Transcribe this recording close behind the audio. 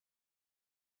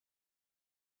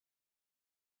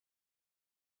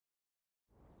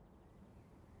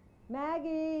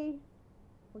Maggie,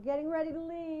 we're getting ready to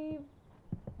leave.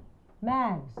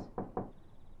 Mags.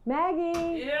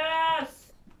 Maggie!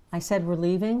 Yes! I said we're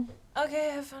leaving.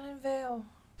 Okay, have fun in Vale.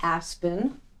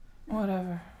 Aspen.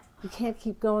 Whatever. You can't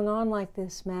keep going on like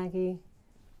this, Maggie.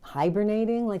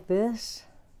 Hibernating like this.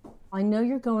 I know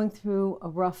you're going through a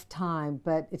rough time,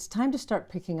 but it's time to start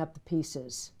picking up the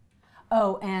pieces.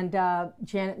 Oh, and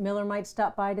Janet Miller might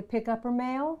stop by to pick up her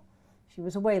mail. She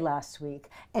was away last week.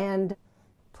 And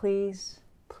please,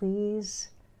 please,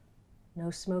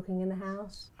 no smoking in the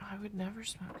house. I would never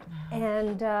smoke in the house.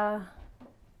 And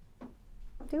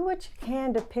do what you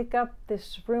can to pick up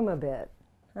this room a bit.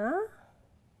 Huh?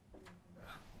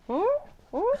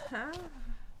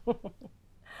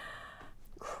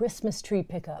 Christmas tree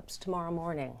pickups tomorrow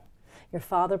morning. Your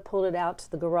father pulled it out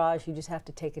to the garage. You just have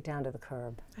to take it down to the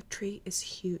curb. That tree is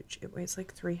huge. It weighs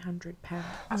like 300 pounds.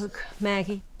 Look,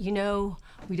 Maggie, you know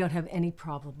we don't have any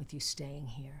problem with you staying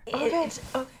here. Okay.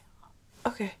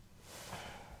 Okay.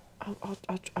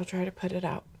 I'll try to put it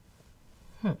out.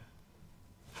 You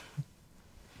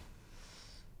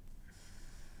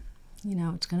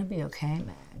know, it's gonna be okay,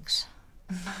 Mags.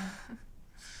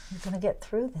 You're gonna get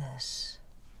through this.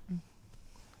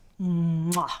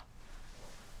 Mwah.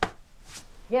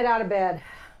 Get out of bed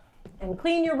and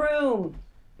clean your room.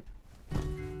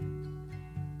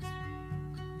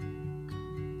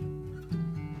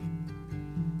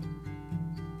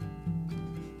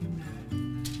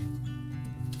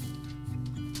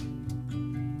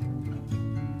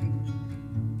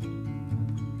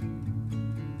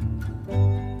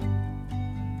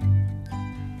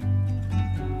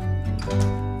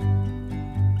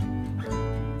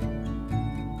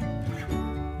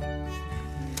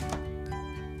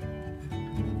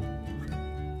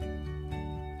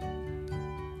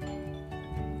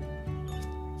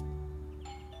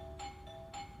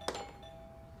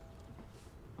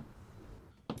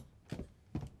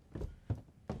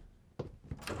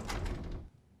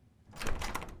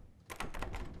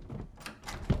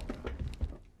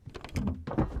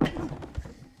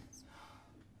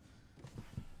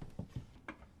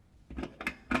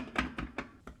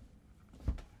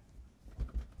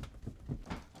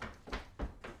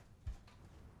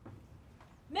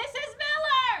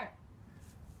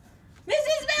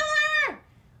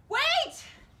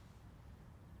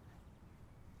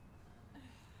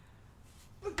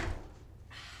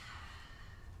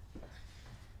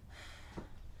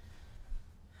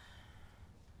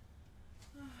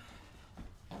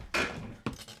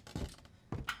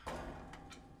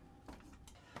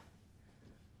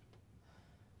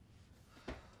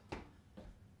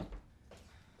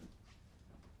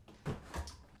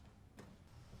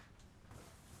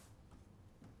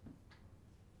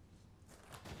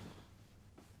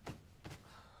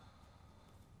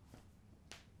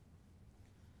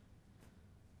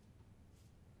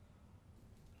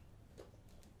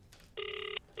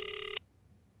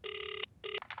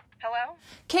 Hello?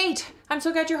 Kate, I'm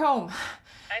so glad you're home.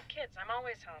 I have kids. I'm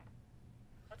always home.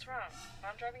 What's wrong?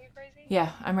 Mom driving you crazy?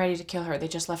 Yeah, I'm ready to kill her. They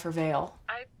just left for Vale.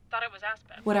 I thought it was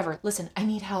Aspen. Whatever. Listen, I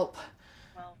need help.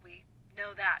 Well, we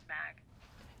know that, Mag.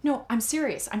 No, I'm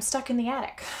serious. I'm stuck in the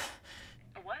attic.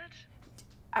 What?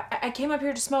 I came up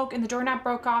here to smoke and the doorknob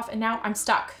broke off and now I'm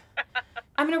stuck.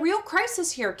 I'm in a real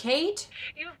crisis here, Kate.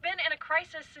 You've been in a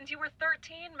crisis since you were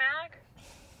 13, Mag.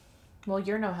 Well,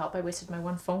 you're no help. I wasted my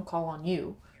one phone call on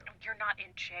you. You're not in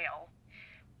jail.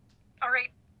 All right,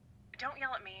 don't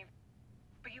yell at me,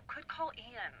 but you could call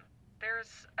Ian.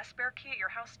 There's a spare key at your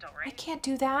house still, right? I can't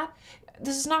do that.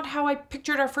 This is not how I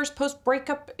pictured our first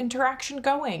post-breakup interaction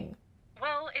going.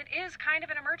 Well, it is kind of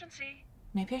an emergency.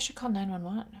 Maybe I should call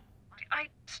 911. I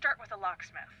start with a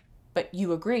locksmith. But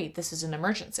you agree this is an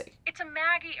emergency. It's a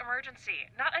Maggie emergency,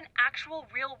 not an actual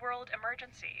real-world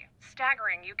emergency.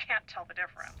 Staggering, you can't tell the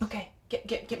difference. Okay,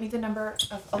 get me the number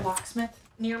of a locksmith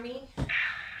near me.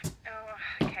 Oh,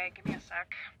 okay, give me a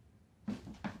sec.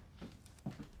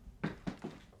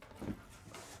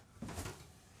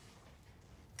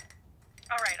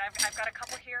 All right, I've got a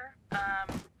couple here.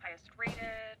 Highest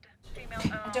rated, female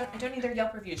owned. I don't need their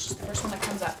Yelp reviews, just the first one that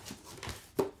comes up.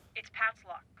 It's Pat's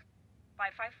Lock,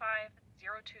 555-0275.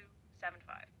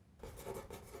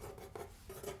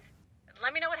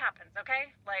 Let me know what happens,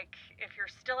 okay? Like, if you're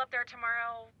still up there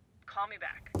tomorrow, call me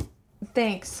back.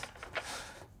 Thanks.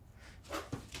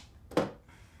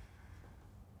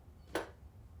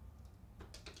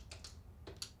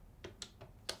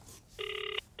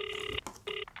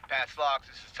 Pat's Locks,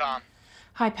 this is Tom.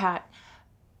 Hi, Pat.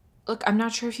 Look, I'm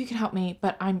not sure if you can help me,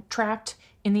 but I'm trapped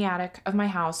in the attic of my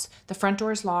house. The front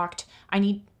door is locked. I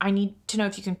need to know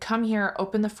if you can come here,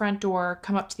 open the front door,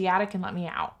 come up to the attic and let me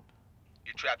out.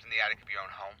 You're trapped in the attic of your own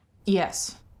home?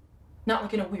 Yes. Not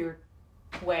like in a weird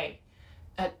way.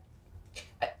 I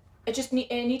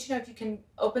need to know if you can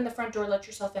open the front door, let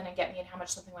yourself in, and get me, and how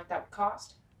much something like that would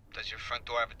cost. Does your front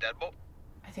door have a deadbolt?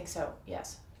 I think so,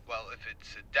 yes. Well, if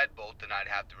it's a deadbolt, then I'd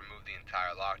have to remove the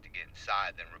entire lock to get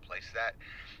inside, then replace that.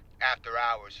 After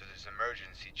hours, so there's an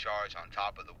emergency charge on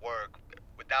top of the work.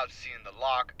 Without seeing the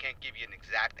lock, I can't give you an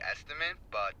exact estimate,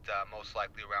 but most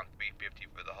likely around $350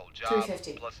 for the whole job.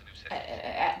 $350 plus a new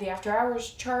set. The after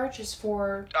hours charge is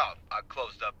for Oh, I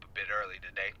closed up a bit early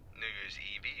today. New Year's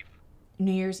Eve.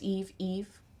 New Year's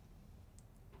Eve.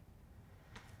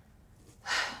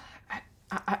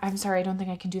 I'm sorry, I don't think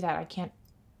I can do that. I can't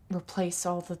replace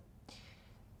all the...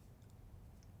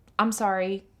 I'm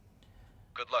sorry.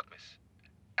 Good luck, miss.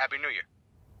 Happy New Year.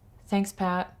 Thanks,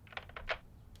 Pat.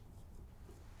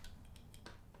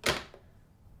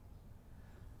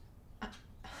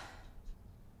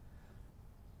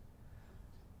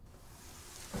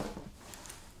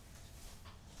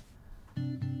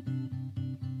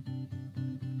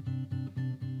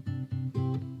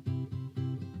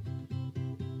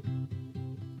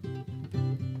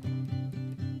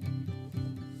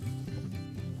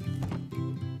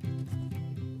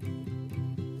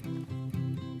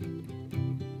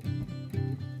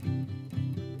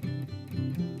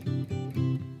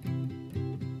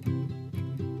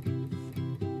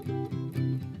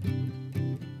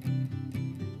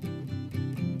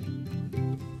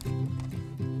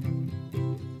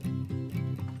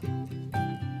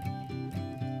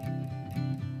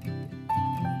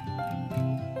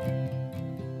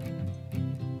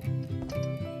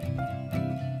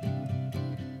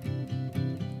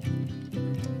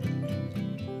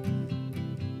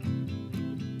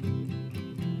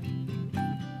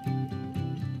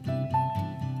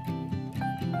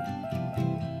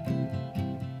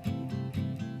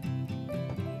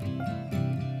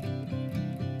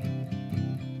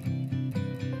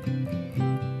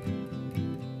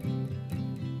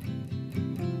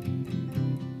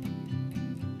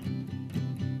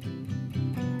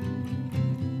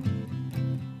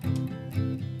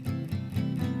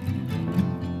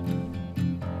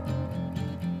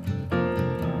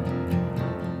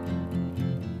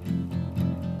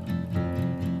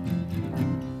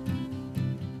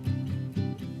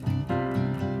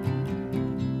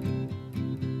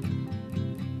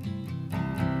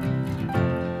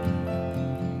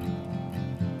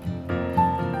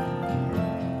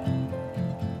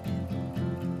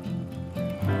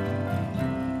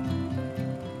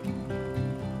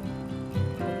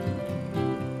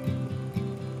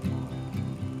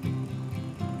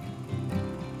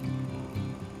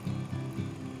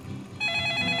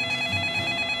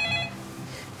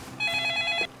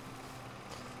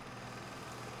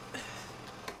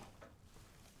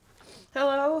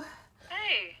 Hello?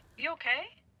 Hey, you okay?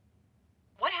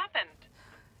 What happened?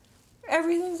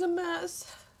 Everything's a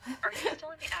mess. Are you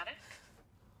still in the attic?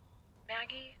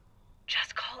 Maggie,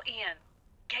 just call Ian.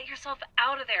 Get yourself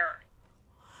out of there.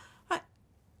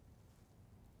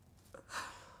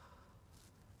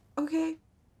 Okay.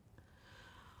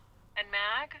 And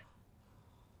Mag,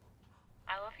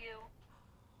 I love you.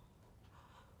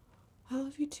 I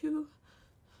love you too.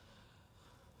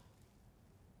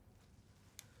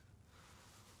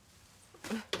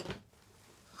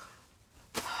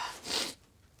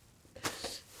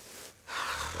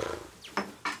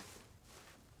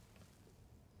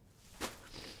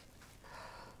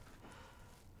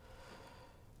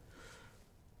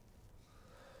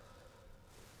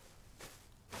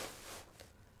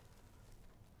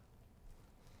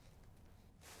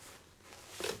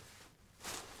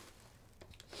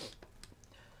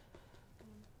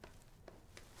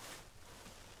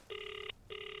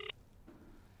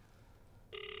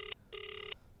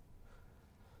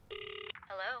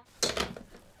 Hello?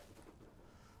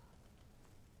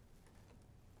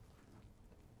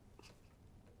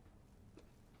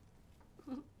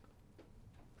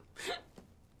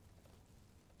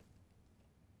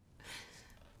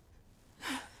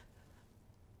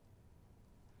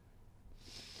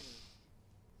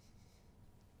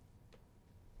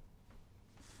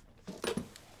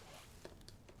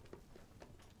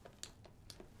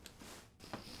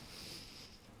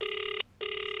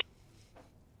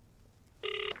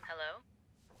 Hello?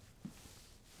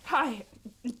 Hi.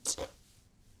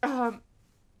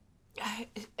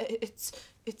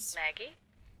 It's Maggie?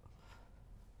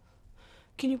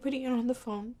 Can you put Ian on the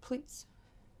phone, please?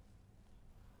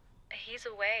 He's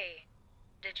away.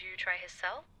 Did you try his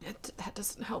cell? That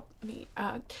doesn't help me.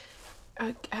 I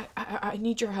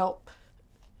need your help.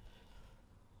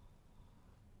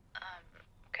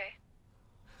 Okay.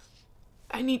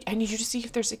 I need you to see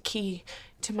if there's a key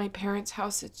to my parents'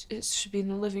 house. It should be in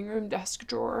the living room desk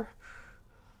drawer.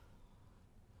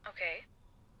 Okay.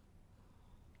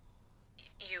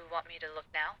 You want me to look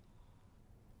now?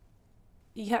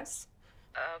 Yes.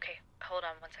 Okay, hold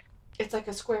on 1 second. It's like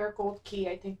a square gold key.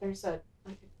 I think there's a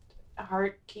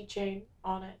heart keychain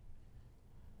on it.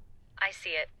 I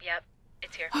see it. Yep,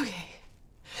 it's here. Okay.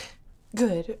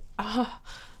 Good.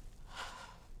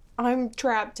 I'm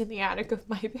trapped in the attic of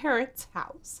my parents'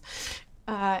 house.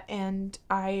 And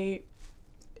I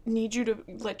need you to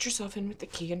let yourself in with the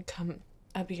key and come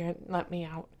up here and let me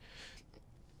out.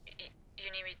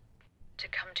 You need me to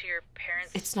come to your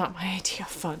parents'? It's not my idea of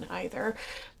fun either,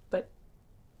 but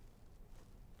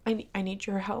I need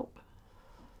your help.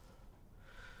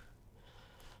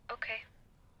 Okay.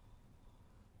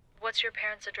 What's your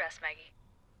parents' address, Maggie?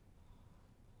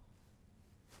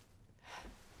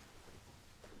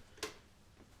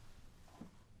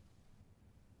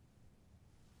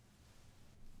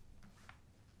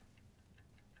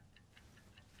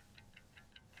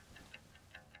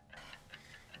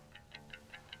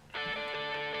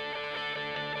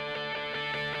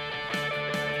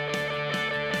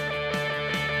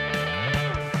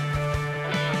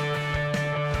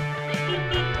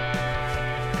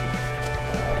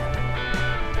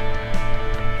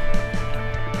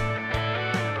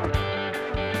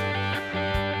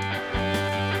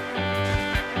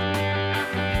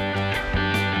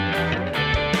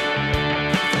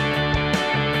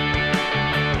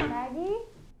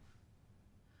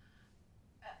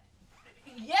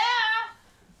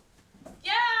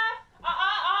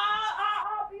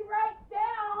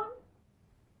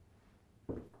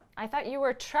 I thought you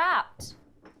were trapped.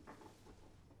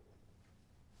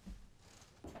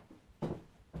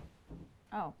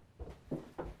 Oh.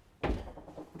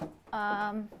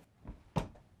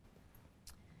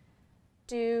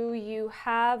 Do you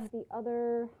have the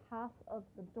other half of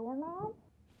the doorknob?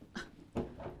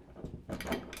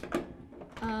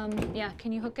 Yeah,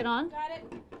 can you hook it on? Got it.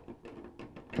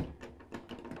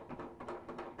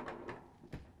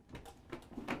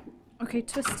 Okay,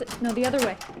 twist it. No, the other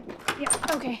way. Yeah,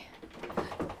 okay.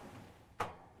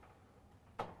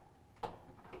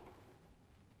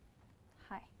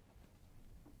 Hi.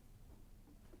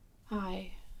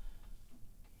 Hi.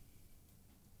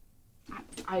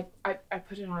 I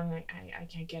put it on and I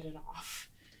can't get it off.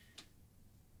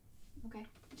 Okay.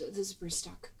 The zipper's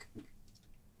stuck.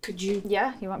 Could you?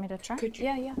 Yeah, you want me to try? Could you?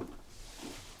 Yeah, yeah.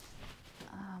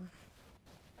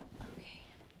 Okay.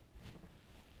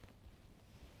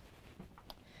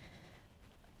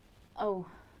 Oh.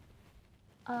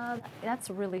 That's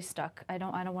really stuck. I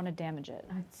don't want to damage it.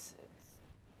 It's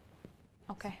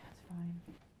Okay. that's fine.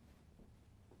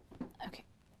 Okay.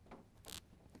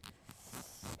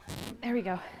 There we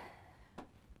go.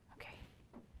 Okay.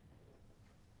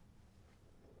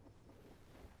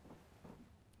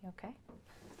 You okay?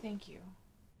 Thank you.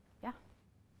 Yeah.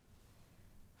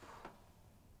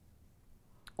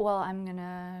 Well, I'm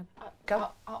gonna go.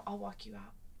 I'll walk you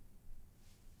out.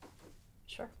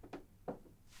 Sure.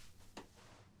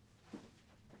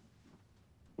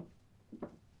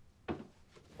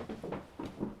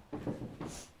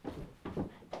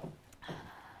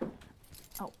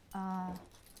 Oh,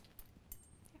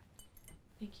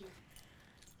 Thank you.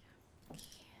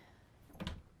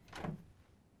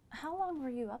 how long were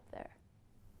you up there?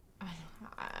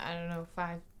 I don't know,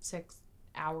 5, 6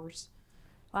 hours.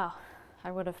 Wow,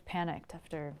 I would have panicked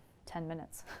after 10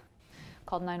 minutes.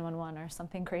 Called 911 or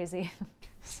something crazy.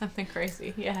 Something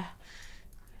crazy, yeah.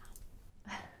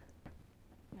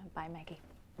 Bye, Maggie.